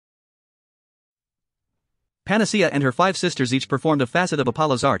Panacea and her 5 sisters each performed a facet of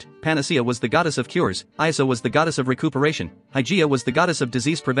Apollo's art. Panacea was the goddess of cures, Iaso was the goddess of recuperation, Hygieia was the goddess of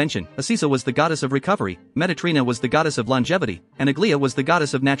disease prevention, Aceso was the goddess of recovery, Meditrina was the goddess of longevity, and Aglaea was the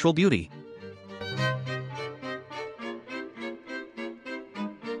goddess of natural beauty.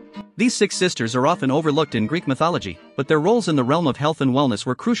 These 6 sisters are often overlooked in Greek mythology, but their roles in the realm of health and wellness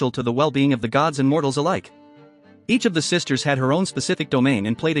were crucial to the well-being of the gods and mortals alike. Each of the sisters had her own specific domain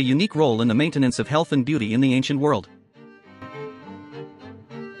and played a unique role in the maintenance of health and beauty in the ancient world.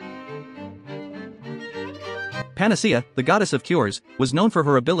 Panacea, the goddess of cures, was known for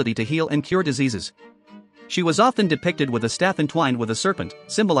her ability to heal and cure diseases. She was often depicted with a staff entwined with a serpent,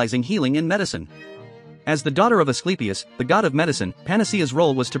 symbolizing healing and medicine. As the daughter of Asclepius, the god of medicine, Panacea's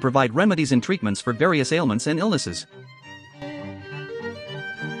role was to provide remedies and treatments for various ailments and illnesses.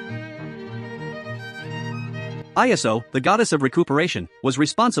 Iaso, the goddess of recuperation, was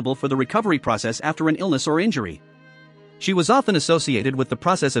responsible for the recovery process after an illness or injury. She was often associated with the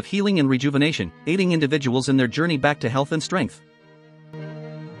process of healing and rejuvenation, aiding individuals in their journey back to health and strength.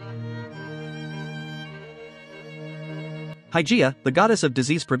 Hygieia, the goddess of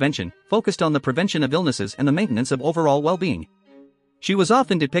disease prevention, focused on the prevention of illnesses and the maintenance of overall well-being. She was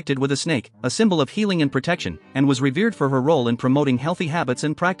often depicted with a snake, a symbol of healing and protection, and was revered for her role in promoting healthy habits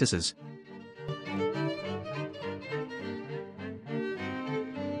and practices.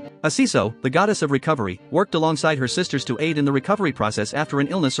 Aceso, the goddess of recovery, worked alongside her sisters to aid in the recovery process after an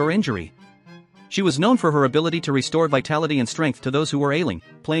illness or injury. She was known for her ability to restore vitality and strength to those who were ailing,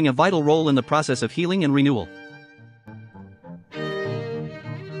 playing a vital role in the process of healing and renewal.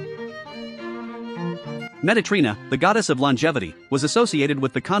 Meditrina, the goddess of longevity, was associated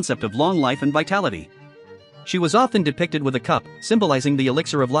with the concept of long life and vitality. She was often depicted with a cup, symbolizing the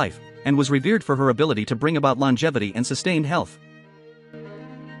elixir of life, and was revered for her ability to bring about longevity and sustained health.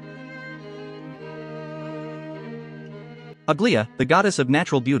 Aglaea, the goddess of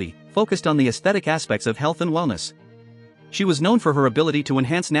natural beauty, focused on the aesthetic aspects of health and wellness. She was known for her ability to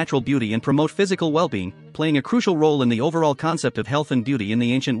enhance natural beauty and promote physical well-being, playing a crucial role in the overall concept of health and beauty in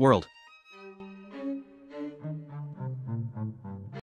the ancient world.